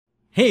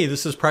Hey,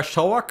 this is Presh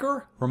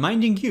Talwalkar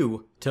reminding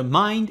you to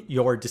mind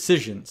your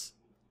decisions.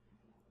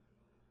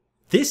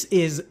 This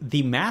is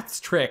the maths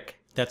trick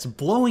that's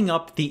blowing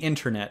up the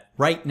internet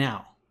right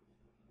now.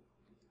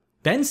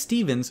 Ben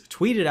Stevens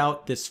tweeted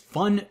out this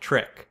fun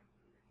trick.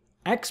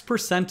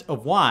 X%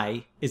 of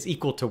Y is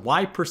equal to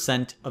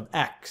Y% of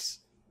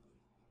X.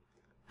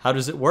 How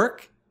does it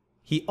work?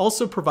 He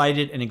also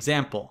provided an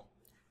example.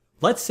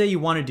 Let's say you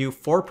want to do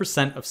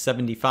 4% of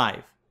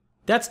 75.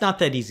 That's not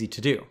that easy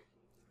to do.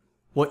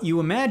 What you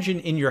imagine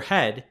in your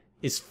head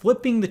is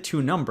flipping the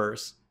two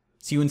numbers,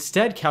 so you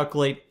instead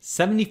calculate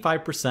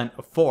 75%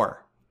 of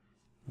 4.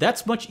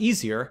 That's much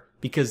easier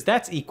because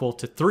that's equal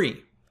to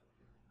 3.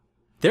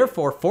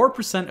 Therefore,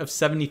 4% of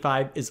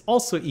 75 is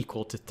also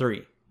equal to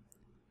 3.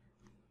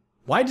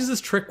 Why does this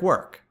trick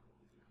work?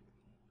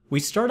 We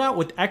start out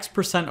with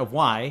X% of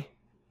Y,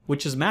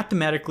 which is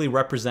mathematically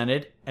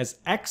represented as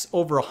X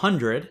over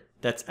 100,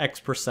 that's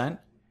X%,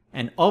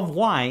 and of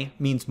Y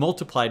means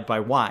multiplied by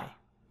Y.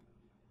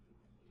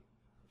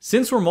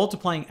 Since we're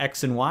multiplying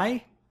X and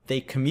Y,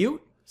 they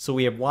commute, so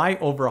we have Y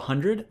over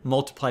 100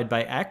 multiplied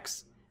by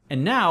X,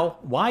 and now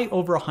Y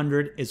over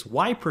 100 is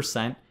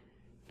Y%,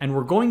 and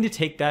we're going to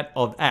take that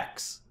of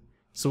X.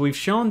 So we've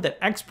shown that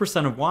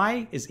X% of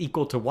Y is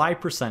equal to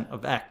Y%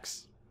 of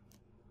X.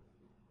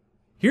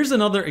 Here's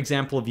another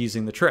example of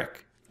using the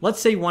trick. Let's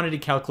say you wanted to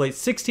calculate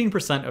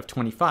 16% of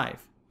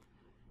 25.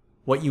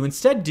 What you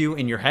instead do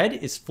in your head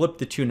is flip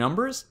the two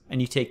numbers,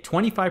 and you take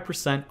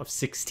 25% of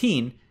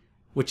 16,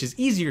 which is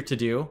easier to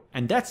do,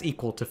 and that's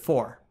equal to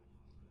 4.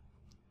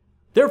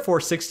 Therefore,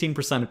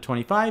 16% of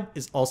 25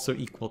 is also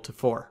equal to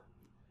 4.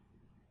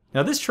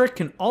 Now this trick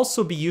can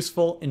also be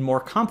useful in more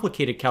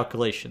complicated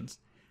calculations.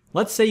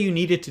 Let's say you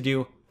needed to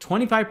do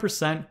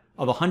 25%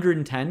 of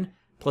 110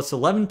 plus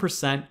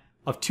 11%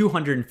 of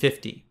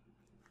 250.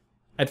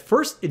 At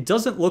first, it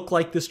doesn't look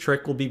like this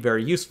trick will be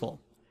very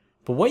useful.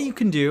 But what you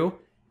can do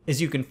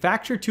is you can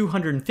factor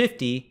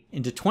 250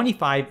 into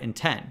 25 and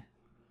 10.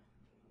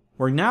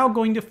 We're now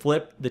going to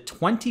flip the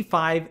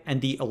 25 and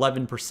the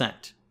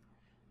 11%.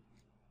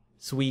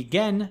 So we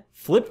again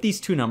flip these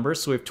two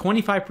numbers, so we have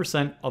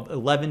 25% of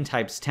 11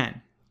 times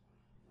 10.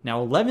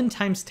 Now 11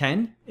 times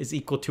 10 is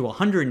equal to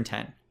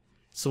 110.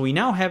 So we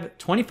now have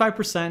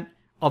 25%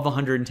 of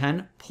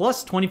 110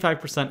 plus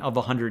 25% of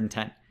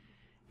 110.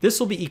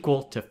 This will be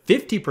equal to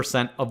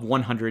 50% of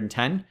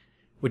 110,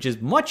 which is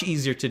much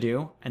easier to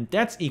do, and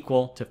that's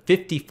equal to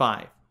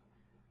 55.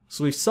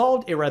 So we've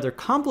solved a rather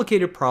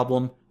complicated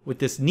problem with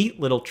this neat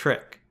little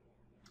trick.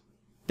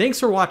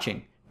 Thanks for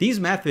watching. These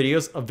math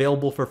videos,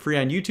 available for free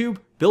on YouTube,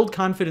 build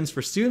confidence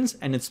for students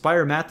and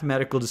inspire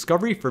mathematical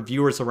discovery for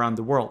viewers around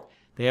the world.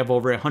 They have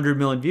over 100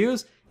 million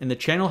views, and the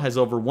channel has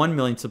over 1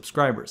 million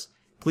subscribers.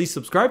 Please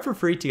subscribe for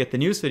free to get the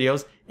newest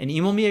videos, and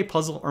email me a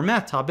puzzle or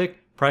math topic,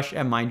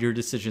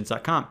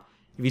 presh@mindyourdecisions.com.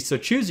 If you so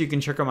choose, you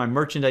can check out my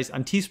merchandise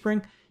on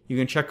Teespring, you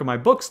can check out my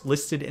books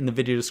listed in the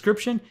video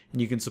description,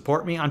 and you can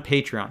support me on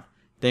Patreon.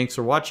 Thanks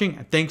for watching,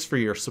 and thanks for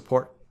your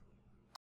support.